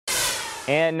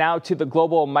And now to the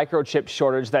global microchip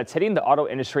shortage that's hitting the auto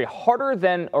industry harder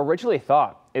than originally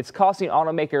thought. It's costing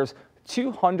automakers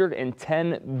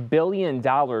 $210 billion,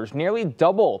 nearly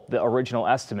double the original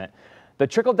estimate. The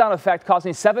trickle-down effect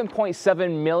causing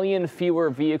 7.7 million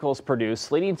fewer vehicles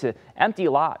produced, leading to empty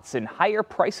lots and higher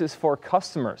prices for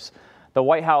customers. The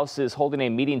White House is holding a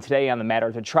meeting today on the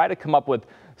matter to try to come up with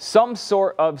some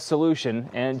sort of solution.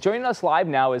 And joining us live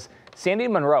now is Sandy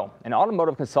Munro, an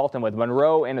automotive consultant with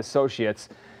Munro and Associates.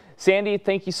 Sandy,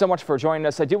 thank you so much for joining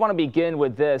us. I do want to begin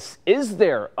with this. Is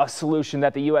there a solution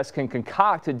that the U.S. can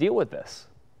concoct to deal with this?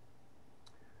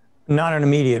 Not an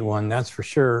immediate one, that's for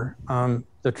sure.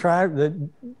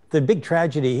 The big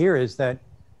tragedy here is that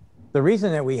the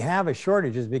reason that we have a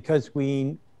shortage is because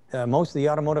most of the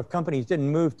automotive companies didn't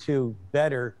move to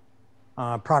better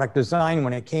product design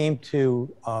when it came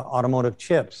to automotive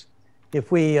chips.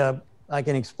 I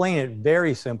can explain it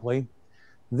very simply.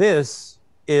 This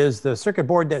is the circuit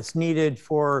board that's needed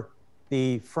for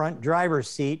the front driver's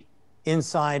seat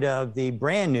inside of the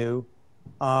brand new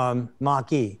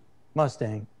Mach-E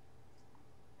Mustang.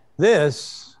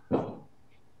 This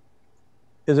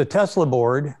is a Tesla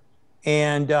board,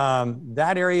 and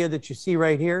that area that you see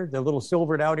right here, the little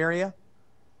silvered out area,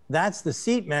 that's the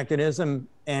seat mechanism,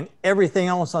 and everything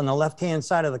else on the left-hand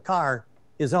side of the car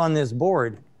is on this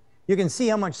board. You can see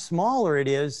how much smaller it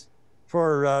is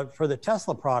for the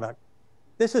Tesla product.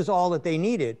 This is all that they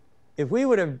needed. If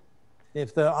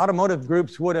the automotive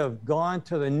groups would have gone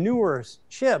to the newer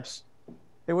chips,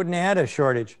 they wouldn't have had a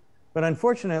shortage. But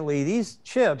unfortunately, these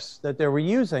chips that they were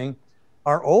using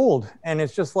are old, and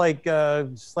it's just like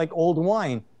old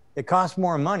wine. It costs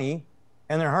more money,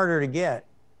 and they're harder to get.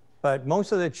 But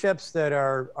most of the chips that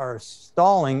are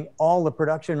stalling all the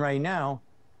production right now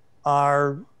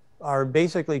are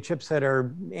basically chips that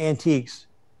are antiques,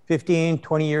 15,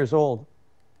 20 years old.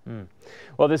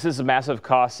 Well, this is a massive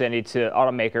cost, Sandy, to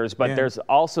automakers, but there's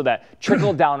also that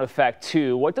trickle-down effect,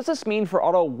 too. What does this mean for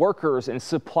auto workers and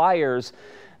suppliers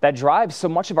that drive so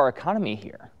much of our economy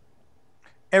here?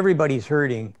 Everybody's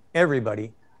hurting,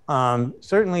 everybody.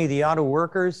 Certainly the auto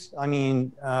workers, I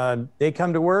mean, they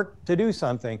come to work to do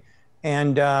something.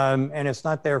 And it's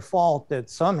not their fault that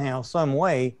somehow, some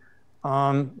way,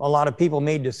 a lot of people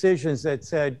made decisions that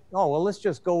said, oh, well, let's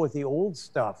just go with the old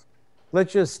stuff.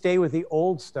 Let's just stay with the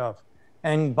old stuff.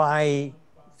 And by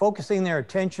focusing their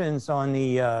attentions on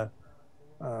the,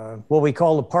 what we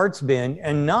call the parts bin,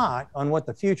 and not on what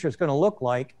the future is going to look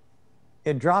like,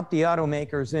 it dropped the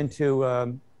automakers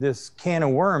into this can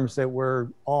of worms that we're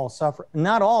all suffering.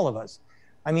 Not all of us.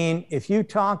 I mean, if you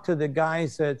talk to the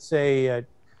guys that say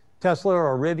Tesla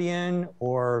or Rivian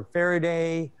or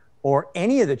Faraday or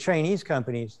any of the Chinese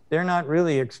companies, they're not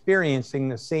really experiencing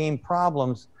the same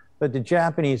problems that the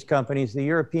Japanese companies, the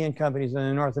European companies, and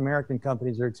the North American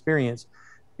companies are experiencing,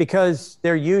 because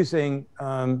they're using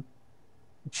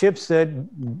chips that,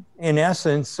 in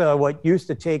essence, what used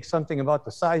to take something about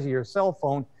the size of your cell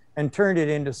phone and turned it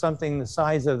into something the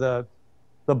size of the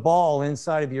ball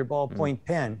inside of your ballpoint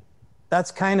pen. That's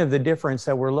kind of the difference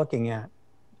that we're looking at.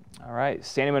 All right,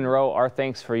 Sandy Munro, our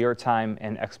thanks for your time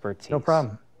and expertise. No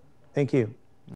problem. Thank you.